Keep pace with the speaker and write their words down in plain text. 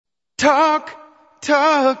Talk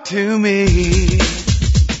to me.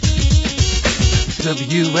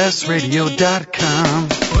 WSRadio.com.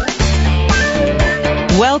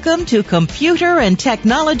 Welcome to Computer and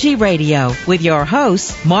Technology Radio with your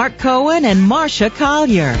hosts, Mark Cohen and Marcia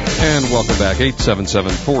Collier. And welcome back,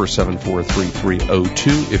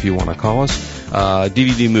 877-474-3302 if you want to call us.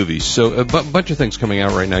 DVD movies. So a bunch of things coming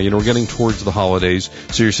out right now. You know, we're getting towards the holidays,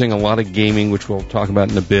 so you're seeing a lot of gaming, which we'll talk about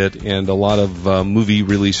in a bit, and a lot of movie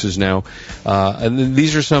releases now. And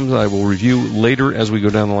these are some that I will review later as we go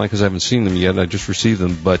down the line because I haven't seen them yet. I just received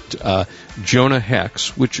them. But Jonah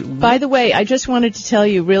Hex, which... By the way, I just wanted to tell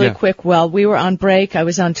you really quick, while we were on break, I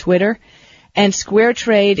was on Twitter, and Square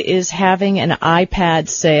Trade is having an iPad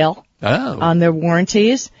sale on their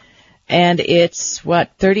warranties. And it's,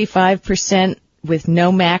 35% with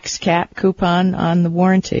no max cap coupon on the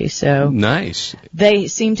warranty. So nice. They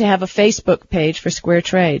seem to have a Facebook page for Square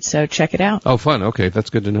Trade, so check it out. Oh, fun. Okay, that's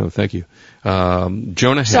good to know. Thank you.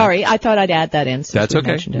 Jonah Heck. Sorry, I thought I'd add that in. That's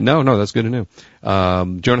okay. No, that's good to know.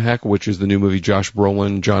 Jonah Heck, which is the new movie, Josh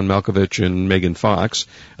Brolin, John Malkovich, and Megan Fox.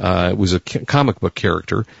 It was a comic book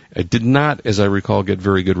character. It did not, as I recall, get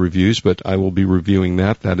very good reviews, but I will be reviewing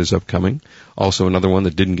that. That is upcoming. Also, another one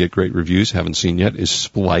that didn't get great reviews, haven't seen yet, is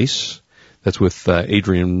Splice. That's with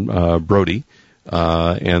Adrian Brody.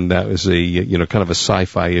 And that is a, kind of a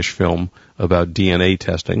sci-fi-ish film about DNA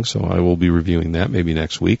testing, so I will be reviewing that maybe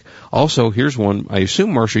next week. Also, here's one. I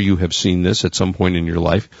assume, Marcia, you have seen this at some point in your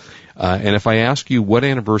life. And if I ask you what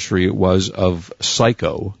anniversary it was of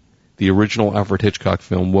Psycho, the original Alfred Hitchcock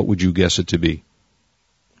film, what would you guess it to be?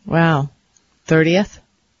 Wow. 30th?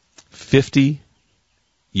 50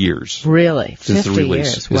 years. Really? Since 50 the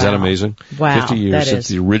release. years. Is that amazing? Wow. 50 years since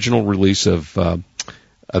the original release of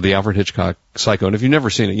the Alfred Hitchcock Psycho. And if you've never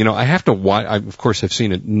seen it, I have to watch. I, of course, have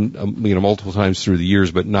seen it, multiple times through the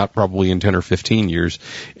years, but not probably in 10 or 15 years.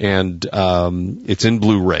 And it's in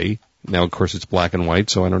Blu-ray. Now, of course, it's black and white,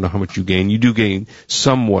 so I don't know how much you gain. You do gain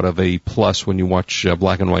somewhat of a plus when you watch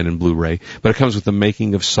black and white and Blu-ray, but it comes with the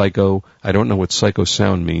making of Psycho. I don't know what Psycho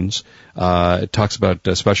sound means. It talks about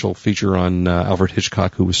a special feature on Alfred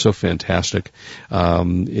Hitchcock, who was so fantastic.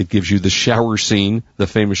 It gives you the shower scene, the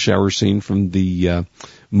famous shower scene from the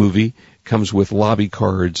movie. Comes with lobby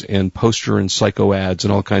cards and poster and Psycho ads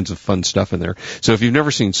and all kinds of fun stuff in there. So if you've never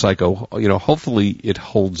seen Psycho, hopefully it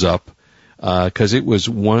holds up. Because it was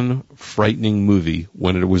one frightening movie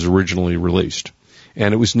when it was originally released.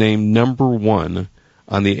 And it was named number one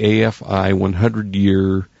on the AFI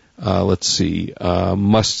 100-year,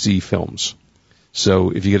 must-see films. So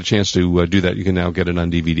if you get a chance to do that, you can now get it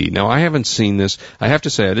on DVD. Now, I haven't seen this. I have to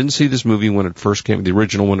say, I didn't see this movie when it first came, the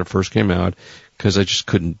original when it first came out, because I just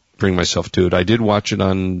couldn't bring myself to it. I did watch it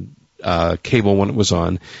on cable when it was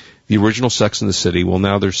on. The original Sex and the City. Well,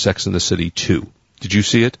 now there's Sex and the City 2. Did you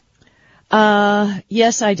see it?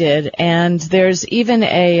 Yes, I did. And there's even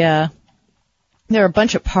there are a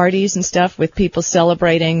bunch of parties and stuff with people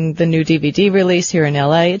celebrating the new DVD release here in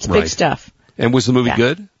LA. It's big stuff. And was the movie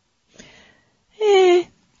good?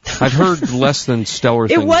 I've heard less than stellar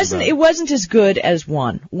things about it. It wasn't as good as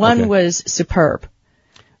one. One was superb.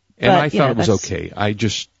 And I thought it was okay. I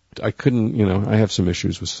couldn't, I have some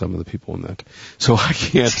issues with some of the people in that. So I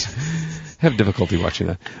can't have difficulty watching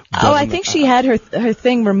that. But, I think she had her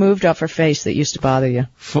thing removed off her face that used to bother you.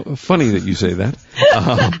 Funny that you say that.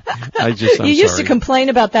 I'm you used to complain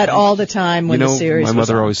about that all the time when the series was my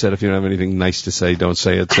mother on. always said if you don't have anything nice to say, don't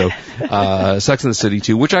say it. So, Sex and the City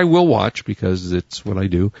 2, which I will watch because it's what I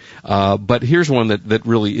do. But here's one that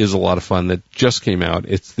really is a lot of fun that just came out.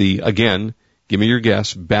 It's again, give me your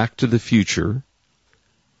guess, Back to the Future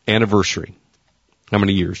anniversary. How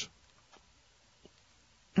many years?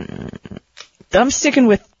 I'm sticking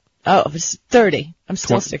with, it's 30. I'm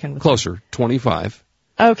still sticking with closer, 25.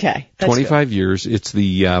 Okay. 25 good. years. It's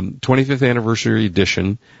the 25th anniversary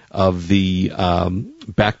edition of the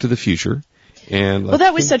Back to the Future. And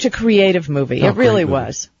that was such a creative movie. It really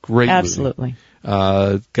was. Great movie. Absolutely.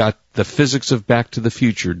 Got the physics of Back to the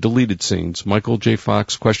Future, deleted scenes, Michael J.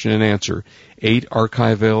 Fox question and answer, 8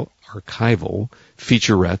 archival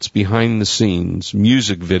featurettes, behind the scenes,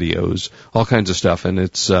 music videos, all kinds of stuff, and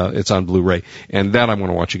it's on Blu-ray. And that I want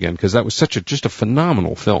to watch again because that was just a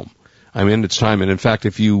phenomenal film. I mean, it's time. And in fact,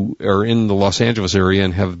 if you are in the Los Angeles area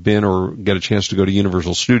and have been or get a chance to go to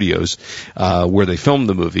Universal Studios, where they filmed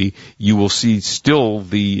the movie, you will see still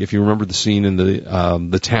if you remember the scene in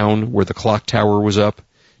the town where the clock tower was up.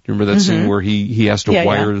 Do you remember that scene where he has to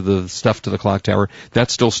wire the stuff to the clock tower? That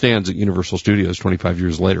still stands at Universal Studios 25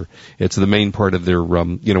 years later. It's the main part of their,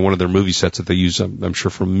 one of their movie sets that they use, I'm sure,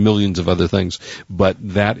 for millions of other things. But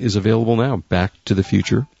that is available now, Back to the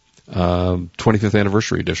Future. 25th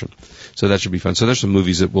anniversary edition. So that should be fun. So there's some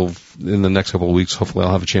movies that will, in the next couple of weeks, hopefully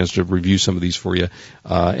I'll have a chance to review some of these for you.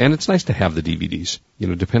 And it's nice to have the DVDs,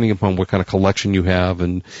 depending upon what kind of collection you have,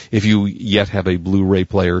 and if you yet have a Blu-ray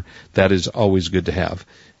player, that is always good to have.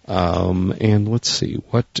 And let's see,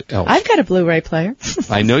 what else? I've got a Blu-ray player.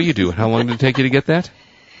 I know you do. How long did it take you to get that?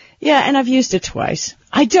 Yeah, and I've used it twice.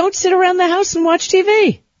 I don't sit around the house and watch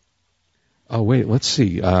TV. Oh, wait, let's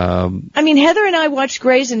see. Heather and I watched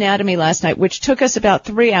Grey's Anatomy last night, which took us about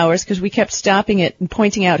 3 hours because we kept stopping it and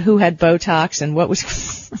pointing out who had Botox and what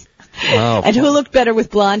was... and who looked better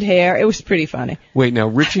with blonde hair. It was pretty funny. Wait, now,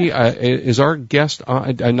 Richie, is our guest,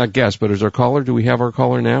 not guest, but is our caller? Do we have our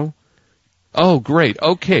caller now? Oh, great.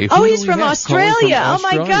 Okay. Oh, he's from Australia. Oh,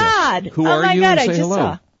 my God. Who are you? God, Say I just hello.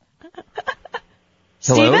 saw. Hello?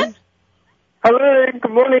 Stephen? Hello,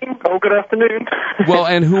 good morning, or good afternoon. Well,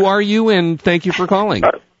 and who are you, and thank you for calling.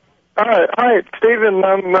 Hi, it's Stephen.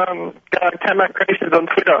 I'm Tamak Creations on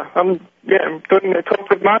Twitter. I'm doing a talk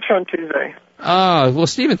with Marsha on Tuesday. Well,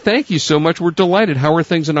 Stephen, thank you so much. We're delighted. How are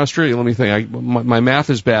things in Australia? Let me think. My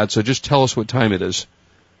math is bad, so just tell us what time it is.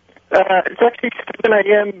 It's actually 7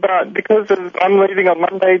 a.m., but because I'm leaving on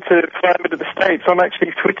Monday to fly over to the States, I've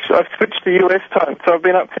switched to US time, so I've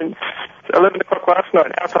been up since 11 o'clock last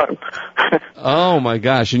night, our time. Oh, my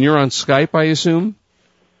gosh. And you're on Skype, I assume?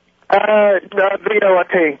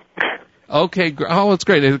 VoIP. Okay. Oh, that's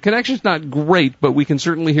great. The connection's not great, but we can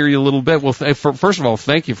certainly hear you a little bit. Well, first of all,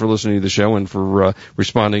 thank you for listening to the show and for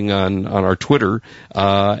responding on our Twitter.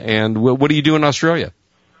 And what do you do in Australia?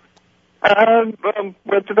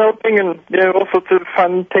 We're developing and all sorts of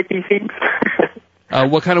fun techie things.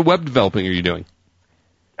 What kind of web developing are you doing?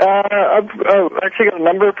 I've actually got a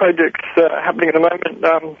number of projects happening at the moment.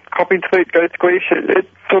 Copy Tweet, Go Squish. It's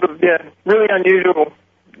sort of, really unusual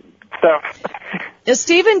stuff.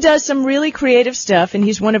 Stephen does some really creative stuff, and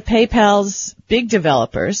he's one of PayPal's big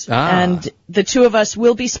developers. And the two of us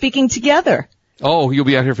will be speaking together. Oh, you'll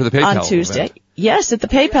be out here for the PayPal on Tuesday. Event. Yes, at the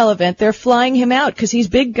PayPal event. They're flying him out because he's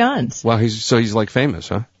big guns. Wow, he's like famous,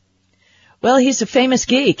 huh? Well, he's a famous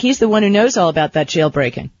geek. He's the one who knows all about that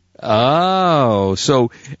jailbreaking. Oh, so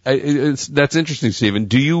that's interesting, Stephen.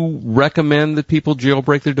 Do you recommend that people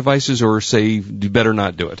jailbreak their devices, or say you better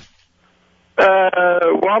not do it?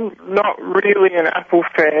 Well, I'm not really an Apple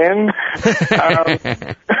fan.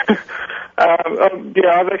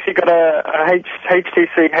 I've actually got a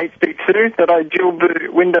HTC HD2 that I dual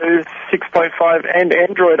boot Windows 6.5 and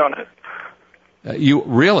Android on it. You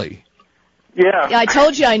really? Yeah. I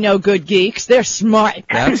told you I know good geeks. They're smart.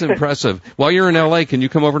 That's impressive. While you're in LA, can you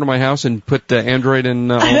come over to my house and put Android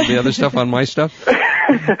and all the other stuff on my stuff?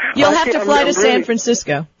 You'll have to fly to San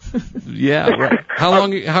Francisco. Yeah, right. How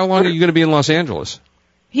long are you going to be in Los Angeles?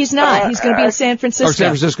 He's not. He's going to be in San Francisco. Or San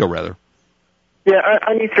Francisco, rather. Yeah,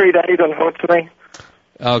 only 3 days, unfortunately.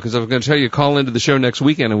 Oh, because I was going to tell you, call into the show next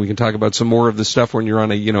weekend and we can talk about some more of this stuff when you're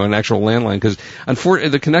on an actual landline. Because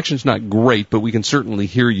unfortunately, the connection's not great, but we can certainly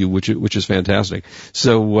hear you, which is fantastic.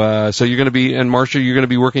 So you're going to be, and Marsha, you're going to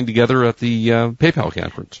be working together at the PayPal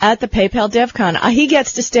conference. At the PayPal DevCon. He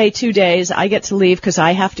gets to stay 2 days. I get to leave because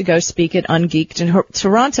I have to go speak at Ungeeked in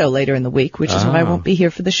Toronto later in the week, which is why I won't be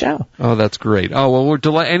here for the show. Oh, that's great. Oh, well, we're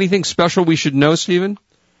delighted. Anything special we should know, Stephen?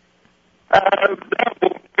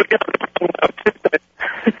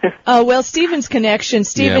 Oh, well, Stephen's connection,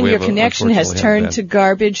 your connection has turned to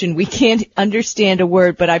garbage and we can't understand a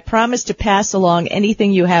word, but I promise to pass along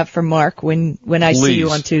anything you have for Mark when I see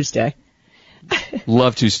you on Tuesday.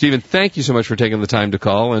 Love to. Stephen, thank you so much for taking the time to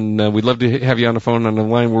call, and we'd love to have you on the phone on the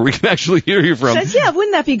line where we can actually hear you from. Yeah,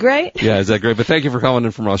 wouldn't that be great? Yeah, is that great? But thank you for calling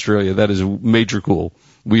in from Australia. That is major cool.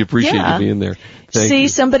 We appreciate you being there. Thank you.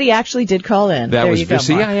 Somebody actually did call in. That there was you go,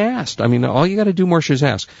 Mark. I asked. I mean, all you got to do, Marsha, is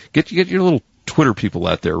ask. Get your little Twitter people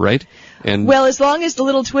out there, right? And well, as long as the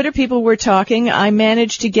little Twitter people were talking, I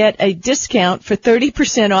managed to get a discount for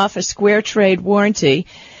 30% off a Square Trade warranty.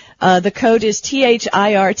 The code is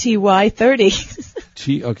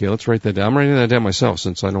THIRTY30. Okay, let's write that down. I'm writing that down myself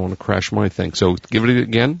since I don't want to crash my thing. So give it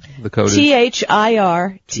again. The code is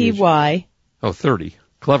THIRTY. Oh, 30.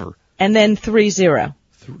 Clever. And then 30.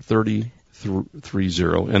 30.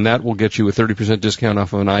 And that will get you a 30% discount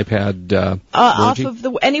off of an iPad off of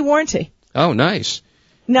any warranty. Oh, nice.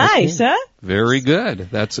 Nice, okay. Huh? Very good.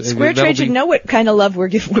 That's Square Trade should know what kind of love we're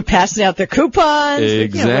passing out their coupons.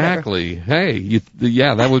 Exactly. Hey,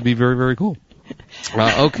 that would be very, very cool.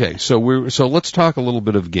 Okay, so let's talk a little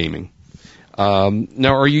bit of gaming.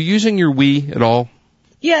 Now, are you using your Wii at all?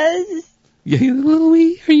 Yes. Yeah, your little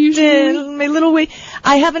Wii. Are you using Wii? My little Wii.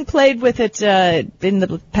 I haven't played with it in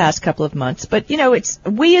the past couple of months, but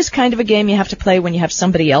Wii is kind of a game you have to play when you have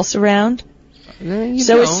somebody else around.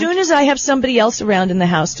 So as soon as I have somebody else around in the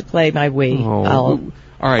house to play my Wii, all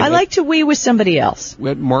right. I like to Wii with somebody else.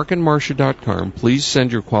 At markandmarsha.com, please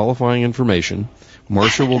send your qualifying information.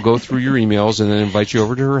 Marsha will go through your emails and then invite you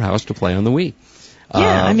over to her house to play on the Wii.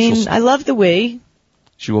 Yeah, I love the Wii.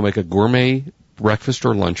 She will make a gourmet breakfast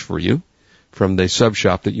or lunch for you from the sub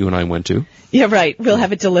shop that you and I went to. Yeah, right. We'll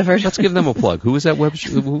have it delivered. Let's give them a plug. Who was that Who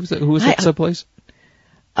was that sub place?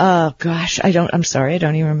 Oh gosh, I'm sorry, I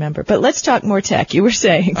don't even remember. But let's talk more tech. You were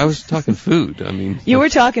saying. I was talking food. You were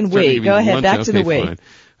talking Wii. Go ahead, back to the Wii. Fine.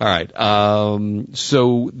 All right.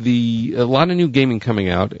 So a lot of new gaming coming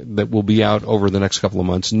out that will be out over the next couple of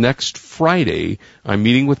months. Next Friday, I'm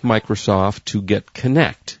meeting with Microsoft to get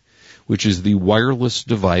Kinect, which is the wireless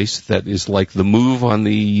device that is like the Move on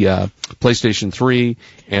the PlayStation 3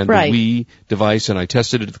 and the Wii device. And I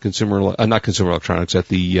tested it at the not Consumer Electronics, at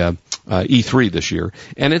the E3 this year.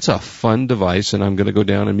 And it's a fun device, and I'm going to go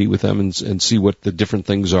down and meet with them and see what the different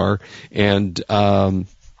things are. And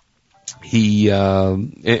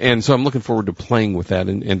and so I'm looking forward to playing with that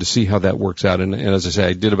and to see how that works out. And as I say,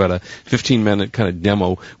 I did about a 15-minute kind of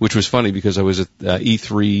demo, which was funny because I was at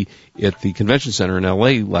E3 at the convention center in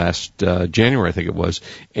LA last January, I think it was.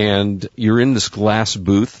 And you're in this glass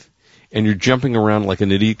booth, and you're jumping around like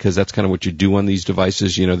an idiot because that's kind of what you do on these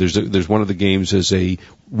devices. You know, there's one of the games is a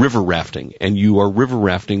river rafting, and you are river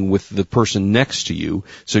rafting with the person next to you.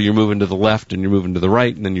 So you're moving to the left and you're moving to the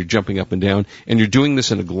right, and then you're jumping up and down, and you're doing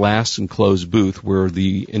this in a glass enclosed booth where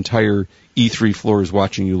the entire E3 floor is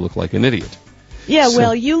watching you look like an idiot. Yeah,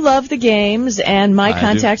 well, you love the games, and my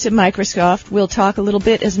contacts at Microsoft will talk a little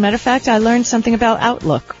bit. As a matter of fact, I learned something about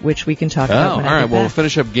Outlook, which we can talk about when I get back. Well, we'll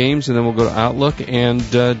finish up games, and then we'll go to Outlook, and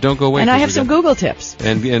don't go away. And I have some Google tips.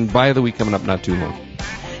 And buy of the week coming up not too long.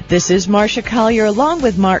 This is Marsha Collier along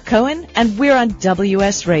with Mark Cohen, and we're on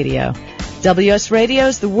WS Radio. WS Radio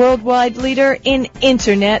is the worldwide leader in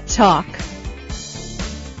Internet talk.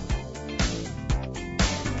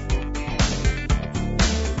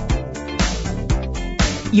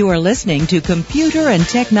 You are listening to Computer and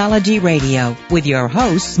Technology Radio with your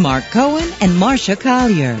hosts Mark Cohen and Marsha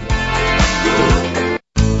Collier.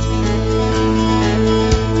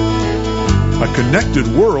 A connected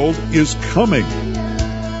world is coming.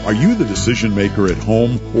 Are you the decision maker at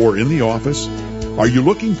home or in the office? Are you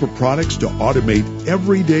looking for products to automate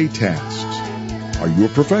everyday tasks? Are you a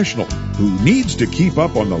professional who needs to keep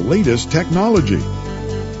up on the latest technology?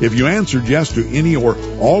 If you answered yes to any or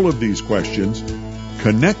all of these questions,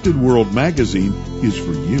 Connected World Magazine is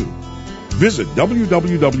for you. Visit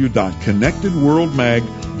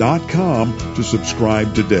www.connectedworldmag.com to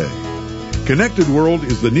subscribe today. Connected World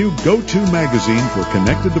is the new go-to magazine for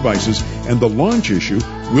connected devices, and the launch issue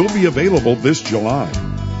will be available this July.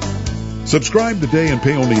 Subscribe today and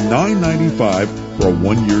pay only $9.95 for a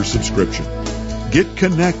one-year subscription. Get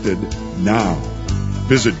connected now.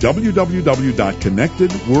 Visit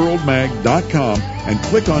www.connectedworldmag.com and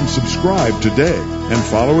click on subscribe today, and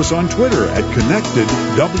follow us on Twitter at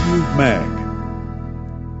ConnectedWMag.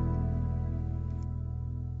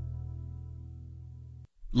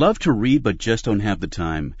 Love to read but just don't have the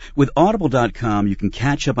time? With Audible.com, you can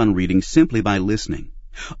catch up on reading simply by listening.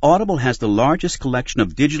 Audible has the largest collection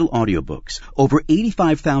of digital audiobooks, over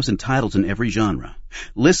 85,000 titles in every genre.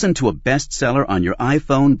 Listen to a bestseller on your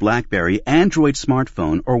iPhone, BlackBerry, Android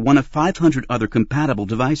smartphone, or one of 500 other compatible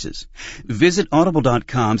devices. Visit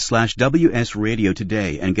audible.com/WS Radio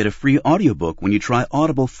today and get a free audiobook when you try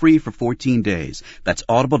Audible free for 14 days. That's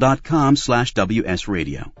audible.com/WS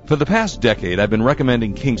Radio. For the past decade, I've been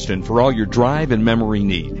recommending Kingston for all your drive and memory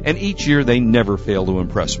need, and each year they never fail to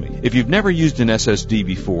impress me. If you've never used an SSD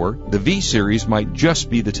before, the V-Series might just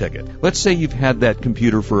be the ticket. Let's say you've had that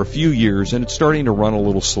computer for a few years and it's starting to run a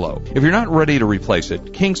little slow. If you're not ready to replace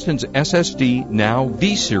it, Kingston's SSD Now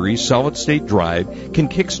V-Series solid-state drive can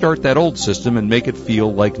kickstart that old system and make it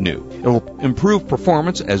feel like new. It'll improve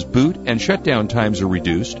performance as boot and shutdown times are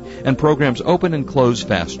reduced and programs open and close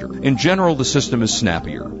faster. In general, the system is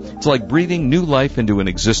snappier. It's like breathing new life into an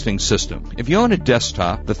existing system. If you own a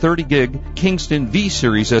desktop, the 30-gig Kingston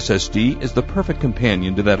V-Series SSD is the perfect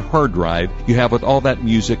companion to that hard drive you have with all that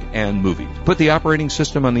music and movies. Put the operating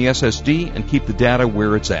system on the SSD and keep the data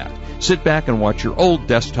where it's at. Sit back and watch your old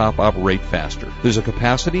desktop operate faster. There's a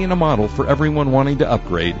capacity and a model for everyone wanting to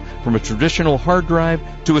upgrade from a traditional hard drive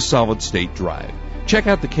to a solid-state drive. Check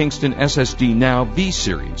out the Kingston SSD Now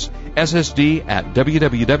V-Series. SSD at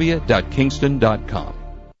www.kingston.com.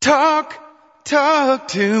 Talk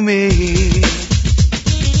to me.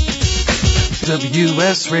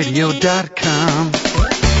 WSRadio.com.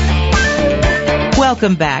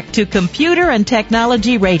 Welcome back to Computer and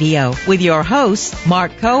Technology Radio with your hosts,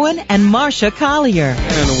 Mark Cohen and Marcia Collier.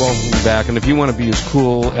 And welcome back. And if you want to be as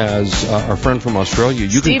cool as our friend from Australia,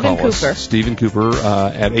 you can call us, Stephen Cooper,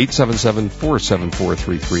 at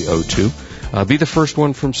 877-474-3302. Be the first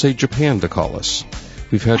one from, say, Japan to call us.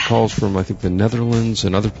 We've had calls from, I think, the Netherlands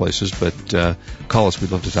and other places, but call us.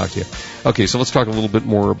 We'd love to talk to you. Okay, so let's talk a little bit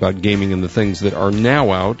more about gaming and the things that are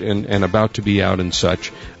now out and about to be out and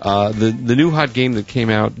such. The new hot game that came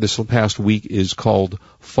out this past week is called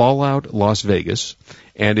Fallout Las Vegas,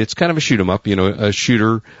 and it's kind of a shoot-'em-up, a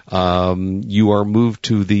shooter. You are moved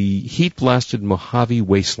to the heat-blasted Mojave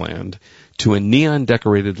Wasteland, to a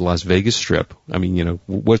neon-decorated Las Vegas Strip. I mean,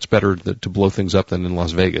 what's better to blow things up than in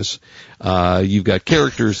Las Vegas? You've got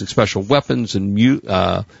characters and special weapons and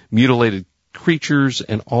mutilated creatures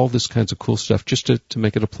and all this kinds of cool stuff just to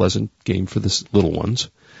make it a pleasant game for the little ones.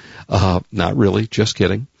 Not really, just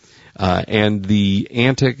kidding. And the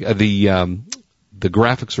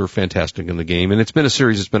graphics are fantastic in the game, and it's been a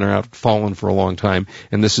series that's been out, Fallen, for a long time,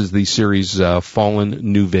 and this is the series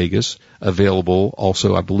Fallen New Vegas, available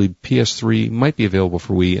also, I believe, PS3, might be available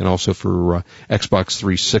for Wii, and also for Xbox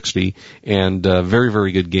 360, and very,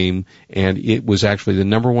 very good game, and it was actually the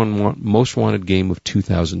number one most wanted game of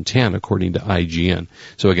 2010, according to IGN.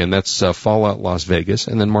 So again, that's Fallout Las Vegas,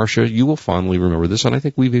 and then, Marcia, you will fondly remember this, and I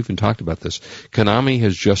think we've even talked about this. Konami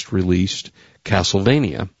has just released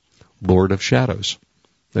Castlevania, Lord of Shadows.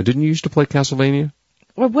 Now, didn't you used to play Castlevania?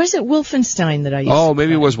 Or was it Wolfenstein that I used to play? Oh,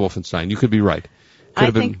 maybe it was Wolfenstein. You could be right. I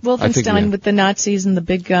think Wolfenstein with the Nazis and the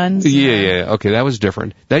big guns. Yeah. Okay, that was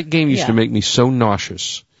different. That game used to make me so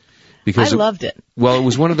nauseous. Because I loved it. Well, it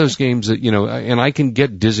was one of those games that, and I can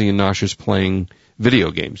get dizzy and nauseous playing video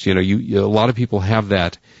games. A lot of people have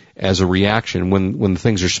that as a reaction when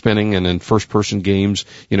things are spinning, and in first-person games,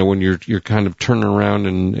 when you're kind of turning around,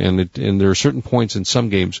 and there are certain points in some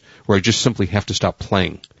games where I just simply have to stop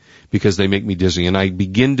playing because they make me dizzy, and I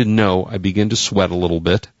begin to sweat a little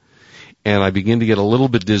bit, and I begin to get a little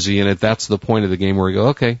bit dizzy, and that's the point of the game where I go,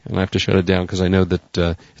 okay, and I have to shut it down because I know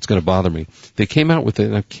that it's going to bother me. They came out with it,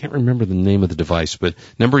 and I can't remember the name of the device, but a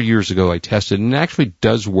number of years ago I tested it, and it actually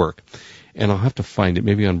does work. And I'll have to find it.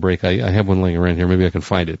 Maybe on break. I have one laying around here. Maybe I can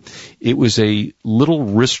find it. It was a little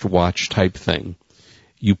wristwatch type thing.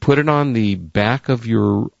 You put it on the back of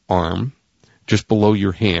your arm, just below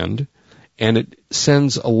your hand, and it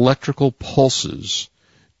sends electrical pulses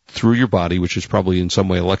through your body, which is probably in some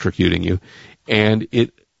way electrocuting you, and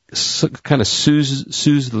it kind of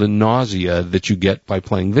soothes the nausea that you get by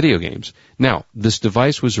playing video games. Now, this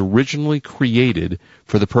device was originally created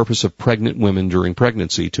for the purpose of pregnant women during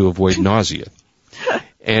pregnancy to avoid nausea.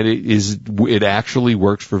 And it actually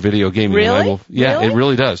works for video gaming. Really? Really? It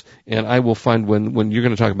really does. And I will find when you're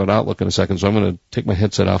going to talk about Outlook in a second, so I'm going to take my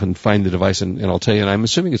headset off and find the device, and I'll tell you, and I'm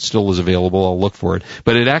assuming it still is available. I'll look for it.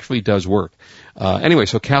 But it actually does work. Anyway,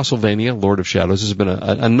 so Castlevania, Lord of Shadows, has been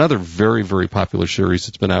another very, very popular series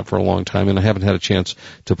that's been out for a long time, and I haven't had a chance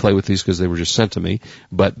to play with these because they were just sent to me.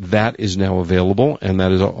 But that is now available, and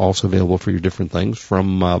that is also available for your different things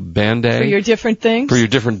from Bandai. For your different things? For your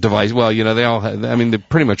different devices. Well, they all have, they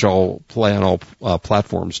pretty much all play on all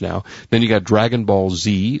platforms now. Then you got Dragon Ball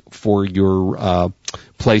Z for your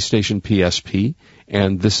PlayStation PSP.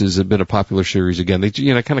 And this has been a popular series again. They,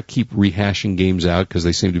 kind of keep rehashing games out because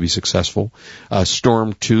they seem to be successful.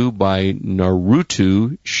 Storm 2 by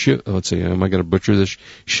Naruto, let's see, am I going to butcher this?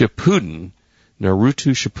 Shippuden.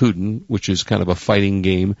 Naruto Shippuden, which is kind of a fighting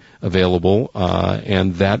game available,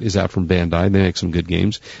 and that is out from Bandai. They make some good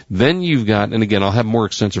games. Then you've got, and again, I'll have more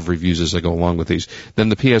extensive reviews as I go along with these. Then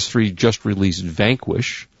the PS3 just released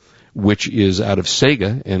Vanquish, which is out of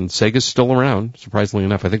Sega, and Sega's still around, surprisingly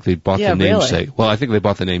enough. I think they bought the name Sega. Well, I think they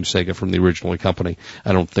bought the name Sega from the original company.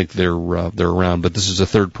 I don't think they're around, but this is a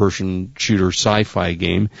third-person shooter sci-fi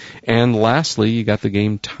game. And lastly, you got the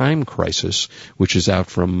game Time Crisis, which is out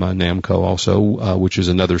from Namco also, which is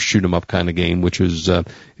another shoot-'em-up kind of game, which is,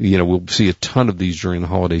 we'll see a ton of these during the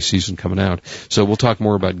holiday season coming out. So we'll talk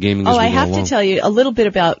more about gaming as we go along. I have to tell you a little bit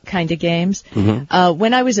about kind of games. Mm-hmm.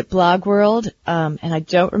 When I was at Blog World, and I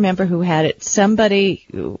don't remember who had it,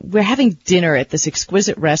 we're having dinner at this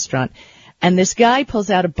exquisite restaurant, and this guy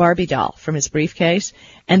pulls out a Barbie doll from his briefcase,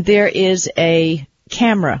 and there is a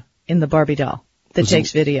camera in the Barbie doll that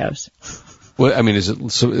takes videos. Well, is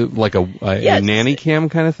it like a nanny cam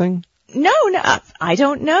kind of thing? No, I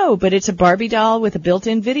don't know, but it's a Barbie doll with a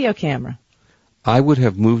built-in video camera. I would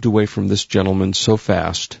have moved away from this gentleman so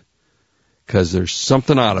fast because there's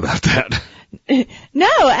something odd about that. No,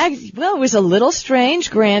 it was a little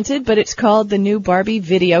strange, granted, but it's called the new Barbie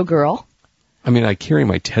Video Girl. I carry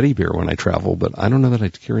my teddy bear when I travel, but I don't know that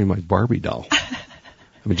I'd carry my Barbie doll.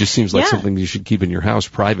 I mean, it just seems like something you should keep in your house,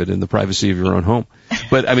 private, in the privacy of your own home.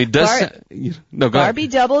 But I mean, Barbie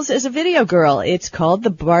doubles as a video girl. It's called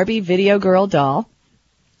the Barbie Video Girl doll,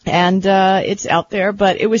 and it's out there.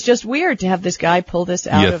 But it was just weird to have this guy pull this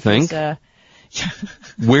out of his.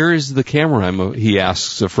 Where is the camera? He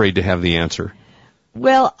asks, afraid to have the answer.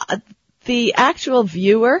 Well, the actual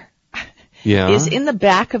viewer is in the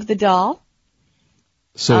back of the doll.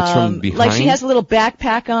 So it's from behind? Like she has a little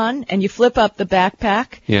backpack on, and you flip up the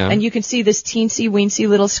backpack, and you can see this teensy-weensy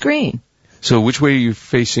little screen. So which way are you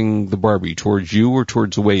facing the Barbie? Towards you or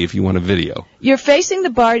towards away if you want a video? You're facing the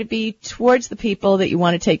Barbie towards the people that you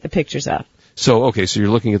want to take the pictures of. So you're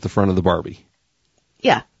looking at the front of the Barbie.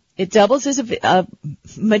 Yeah. It doubles as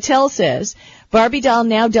Mattel says, Barbie doll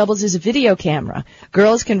now doubles as a video camera.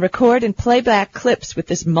 Girls can record and play back clips with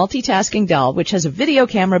this multitasking doll, which has a video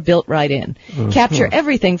camera built right in. Capture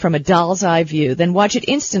everything from a doll's eye view, then watch it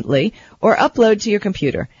instantly or upload to your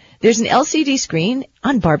computer. There's an LCD screen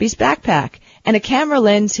on Barbie's backpack and a camera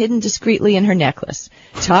lens hidden discreetly in her necklace.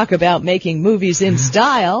 Talk about making movies in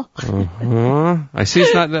style. I see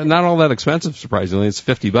it's not all that expensive, surprisingly. It's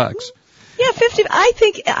 $50. Yeah, 50.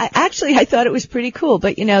 I thought it was pretty cool.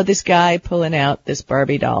 But, this guy pulling out this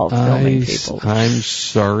Barbie doll, filming people. I'm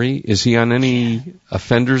sorry. Is he on any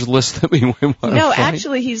offenders list that we might want to find? No,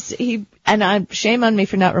 actually, shame on me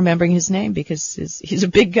for not remembering his name because he's a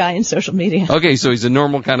big guy in social media. Okay, so he's a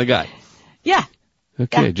normal kind of guy. Yeah.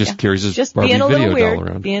 Okay, carries his Barbie video doll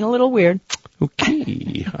around. Being a little weird.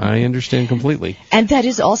 Okay, I understand completely. And that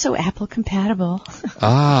is also Apple compatible.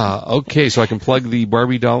 Okay, so I can plug the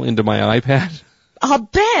Barbie doll into my iPad? I'll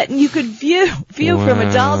bet, and you could view from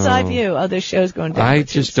a doll's eye view. Oh, this show's going down. I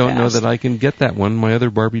just don't know that I can get that one. My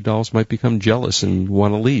other Barbie dolls might become jealous and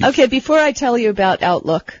want to leave. Okay, before I tell you about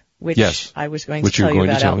Outlook, which I was going to tell you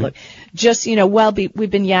about Outlook. Just, while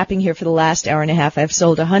we've been yapping here for the last hour and a half, I've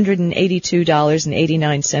sold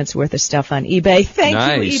 $182.89 worth of stuff on eBay. Thank you,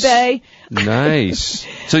 eBay. Nice.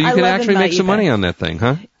 So you can actually make some money on that thing,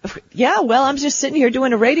 huh? Yeah, well, I'm just sitting here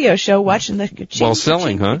doing a radio show watching the ka-ching, while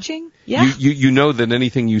selling, huh? Yeah. You know that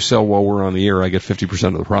anything you sell while we're on the air, I get 50%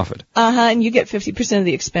 of the profit. And you get 50% of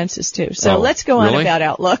the expenses too. So let's go on about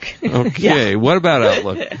Outlook. Okay, What about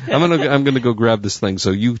Outlook? I'm gonna go grab this thing. So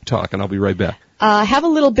you talk, and I'll be right back. Have a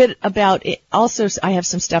little bit about it. Also, I have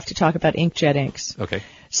some stuff to talk about inkjet inks. Okay.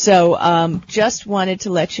 So, just wanted to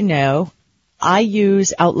let you know, I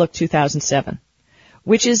use Outlook 2007,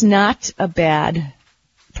 which is not a bad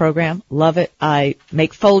program. Love it. I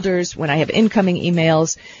make folders when I have incoming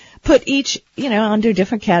emails. Put each, under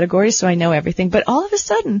different categories so I know everything. But all of a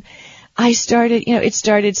sudden, I started, it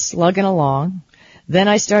started slugging along. Then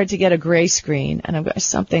I started to get a gray screen, and I'm going,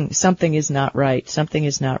 something is not right. Something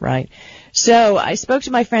is not right. So I spoke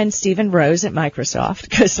to my friend Stephen Rose at Microsoft,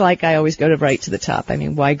 because like I always go to right to the top. I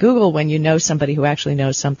mean, why Google when you know somebody who actually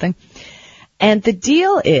knows something? And the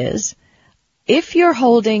deal is, if you're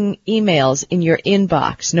holding emails in your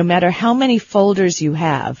inbox, no matter how many folders you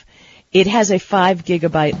have, it has a 5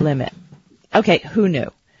 gigabyte limit. Okay, who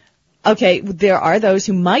knew? Okay, there are those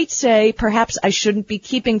who might say, perhaps I shouldn't be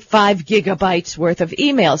keeping 5 gigabytes worth of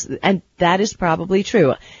emails, and that is probably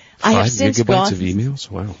true. 5 gigabytes of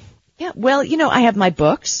emails? Wow. Yeah, well, I have my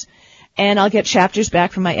books, and I'll get chapters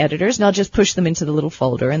back from my editors, and I'll just push them into the little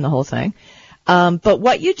folder and the whole thing. But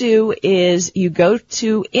what you do is you go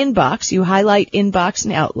to Inbox, you highlight Inbox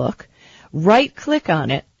in Outlook, right-click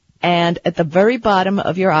on it, and at the very bottom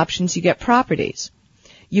of your options, you get Properties.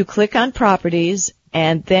 You click on Properties,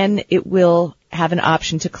 and then it will have an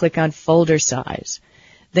option to click on Folder Size.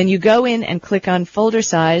 Then you go in and click on Folder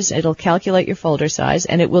Size. It'll calculate your folder size,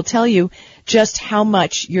 and it will tell you just how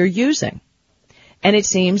much you're using. And it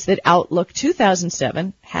seems that Outlook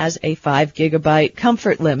 2007 has a 5 gigabyte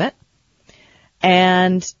comfort limit,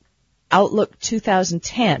 and Outlook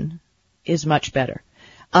 2010 is much better.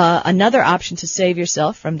 Another option to save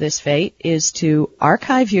yourself from this fate is to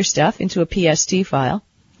archive your stuff into a PST file.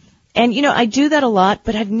 And, I do that a lot,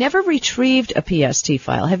 but I've never retrieved a PST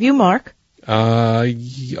file. Have you, Mark?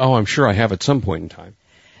 I'm sure I have at some point in time.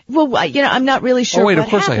 Well, I'm not really sure. Oh, wait, what of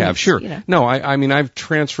course happens, I have, sure. No, I mean, I've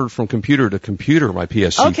transferred from computer to computer my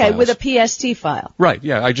PST files. Okay, with a PST file. Right,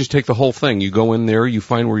 yeah, I just take the whole thing. You go in there, you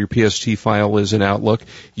find where your PST file is in Outlook,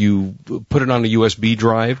 you put it on a USB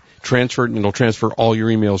drive, transfer it, and it'll transfer all your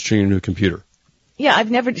emails to your new computer. Yeah,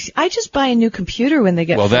 I just buy a new computer when they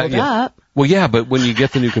get filled up. Well, yeah, but when you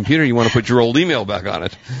get the new computer, you want to put your old email back on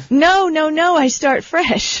it. No, I start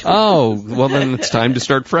fresh. Oh, well then it's time to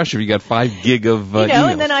start fresh if you got 5 gig of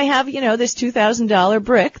emails. And then I have, this $2,000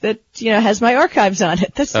 brick that, has my archives on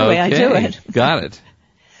it. That's the way I do it. Got it.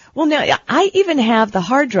 Well, no, I even have the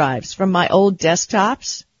hard drives from my old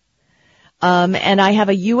desktops, and I have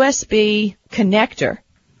a USB connector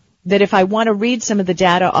that if I want to read some of the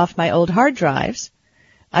data off my old hard drives,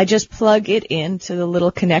 I just plug it into the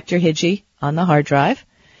little connector hidgey on the hard drive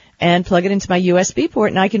and plug it into my USB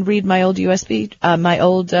port, and I can read my old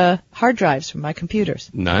hard drives from my computers.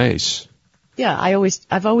 Nice. Yeah,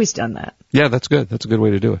 I've always done that. Yeah, that's good. That's a good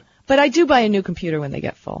way to do it. But I do buy a new computer when they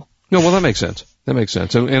get full. No, well, that makes sense. And I've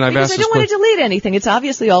because asked I don't want to delete anything. It's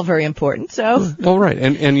obviously all very important. So. All right,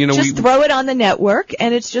 and you know, just throw it on the network,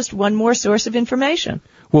 and it's just one more source of information.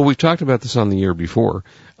 Well, we've talked about this on the air before.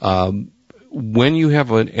 When you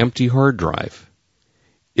have an empty hard drive,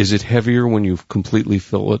 is it heavier when you completely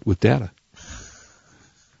fill it with data?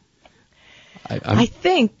 I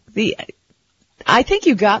think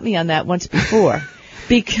you got me on that once before.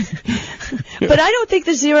 But I don't think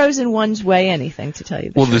the zeros and ones weigh anything, to tell you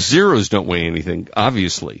the truth. Well, the zeros don't weigh anything,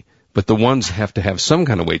 obviously, but the ones have to have some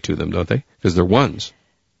kind of weight to them, don't they? Because they're ones.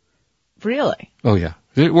 Really? Oh, yeah.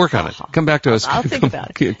 Work on it. Come back to us. I'll think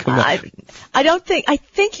about it. Come back. I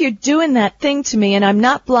think you're doing that thing to me, and I'm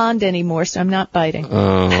not blonde anymore, so I'm not biting.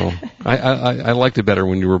 Oh, I liked it better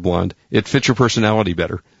when you were blonde. It fits your personality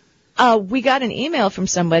better. We got an email from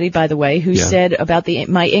somebody, by the way, who said about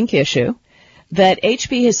my ink issue, that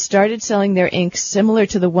HP has started selling their inks similar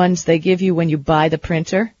to the ones they give you when you buy the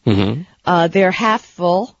printer. Mm-hmm. They're half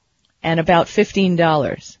full and about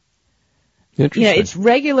 $15. Interesting. It's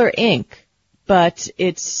regular ink, but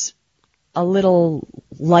it's a little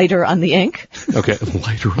lighter on the ink. Okay,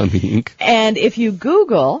 lighter on the ink. And if you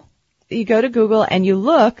go to Google and you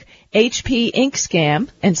look HP ink scam,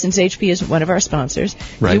 and since HP is one of our sponsors,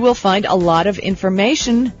 right, you will find a lot of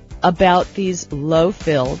information about these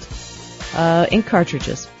low-filled ink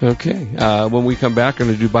cartridges. Okay. When we come back, we're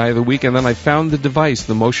going to do Buy of the Week, and then I found the device,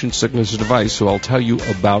 the motion sickness device, so I'll tell you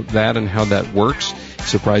about that and how that works.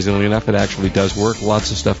 Surprisingly enough, it actually does work.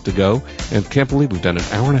 Lots of stuff to go, and can't believe we've done an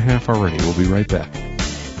hour and a half already. We'll be right back.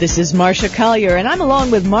 This is Marcia Collier, and I'm along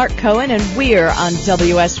with Mark Cohen, and we're on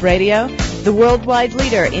WS Radio, the worldwide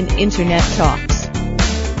leader in Internet talks.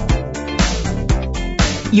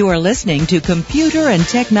 You are listening to Computer and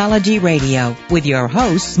Technology Radio with your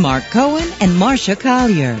hosts, Mark Cohen and Marcia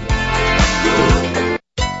Collier.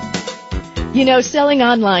 Selling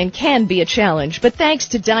online can be a challenge, but thanks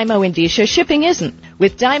to Dymo Indicia, shipping isn't.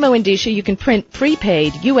 With Dymo Indicia, you can print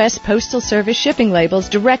prepaid U.S. Postal Service shipping labels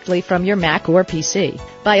directly from your Mac or PC.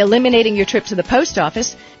 By eliminating your trip to the post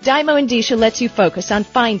office, Dymo Indicia lets you focus on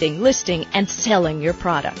finding, listing, and selling your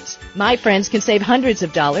products. My friends can save hundreds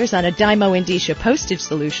of dollars on a Dymo Indicia postage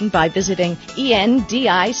solution by visiting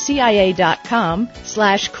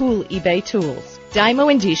endicia.com/cool eBay tools.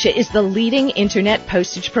 Dymo Indicia is the leading Internet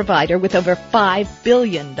postage provider with over $5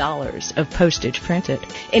 billion of postage printed.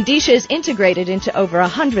 Indicia is integrated into over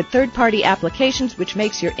 100 third-party applications, which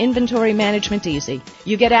makes your inventory management easy.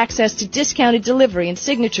 You get access to discounted delivery and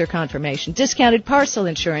signature confirmation, discounted parcel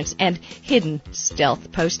insurance, and hidden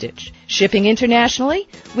stealth postage. Shipping internationally?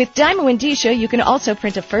 With Dymo Indicia, you can also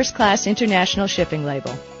print a first-class international shipping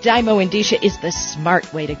label. Dymo Indicia is the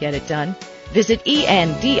smart way to get it done. Visit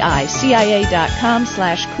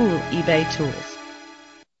endicia.com/cool eBay tools.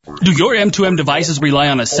 Do your M2M devices rely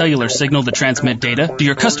on a cellular signal to transmit data? Do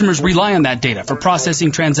your customers rely on that data for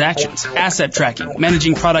processing transactions, asset tracking,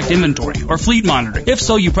 managing product inventory, or fleet monitoring? If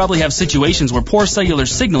so, you probably have situations where poor cellular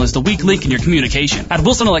signal is the weak link in your communication. At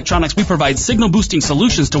Wilson Electronics, we provide signal boosting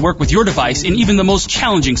solutions to work with your device in even the most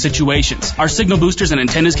challenging situations. Our signal boosters and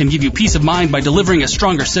antennas can give you peace of mind by delivering a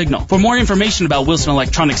stronger signal. For more information about Wilson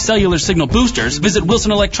Electronics cellular signal boosters, visit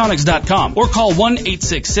wilsonelectronics.com or call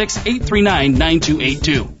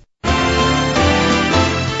 1-866-839-9282.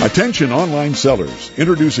 Attention online sellers,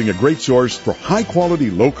 introducing a great source for high-quality,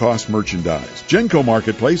 low-cost merchandise. Genco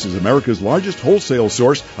Marketplace is America's largest wholesale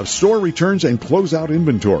source of store returns and closeout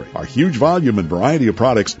inventory. Our huge volume and variety of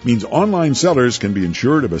products means online sellers can be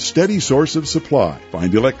assured of a steady source of supply.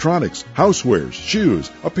 Find electronics, housewares, shoes,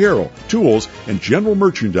 apparel, tools, and general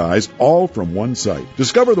merchandise all from one site.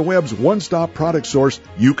 Discover the web's one-stop product source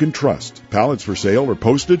you can trust. Pallets for sale are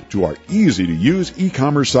posted to our easy-to-use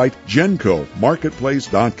e-commerce site,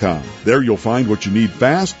 GencoMarketplace.com. There you'll find what you need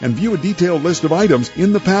fast and view a detailed list of items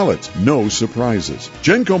in the pallets. No surprises.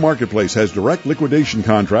 Genco Marketplace has direct liquidation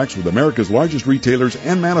contracts with America's largest retailers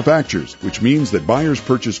and manufacturers, which means that buyers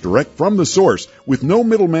purchase direct from the source with no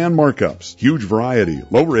middleman markups. Huge variety,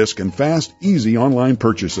 low risk, and fast, easy online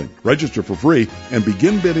purchasing. Register for free and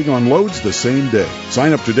begin bidding on loads the same day.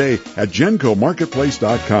 Sign up today at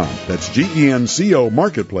GencoMarketplace.com. That's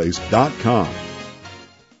GencoMarketplace.com.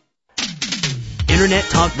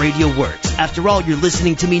 Internet talk radio works. After all, you're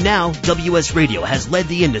listening to me now. WS Radio has led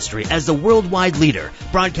the industry as the worldwide leader,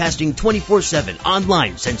 broadcasting 24/7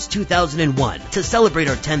 online since 2001. To celebrate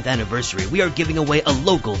our 10th anniversary, we are giving away a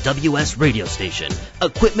local WS radio station.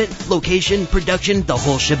 Equipment, location, production, the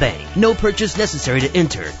whole shebang. No purchase necessary to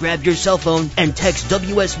enter. Grab your cell phone and text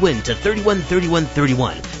WS-WIN to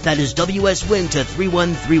 313131. That is WS-WIN to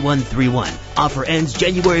 313131. Offer ends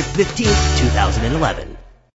January 15th, 2011.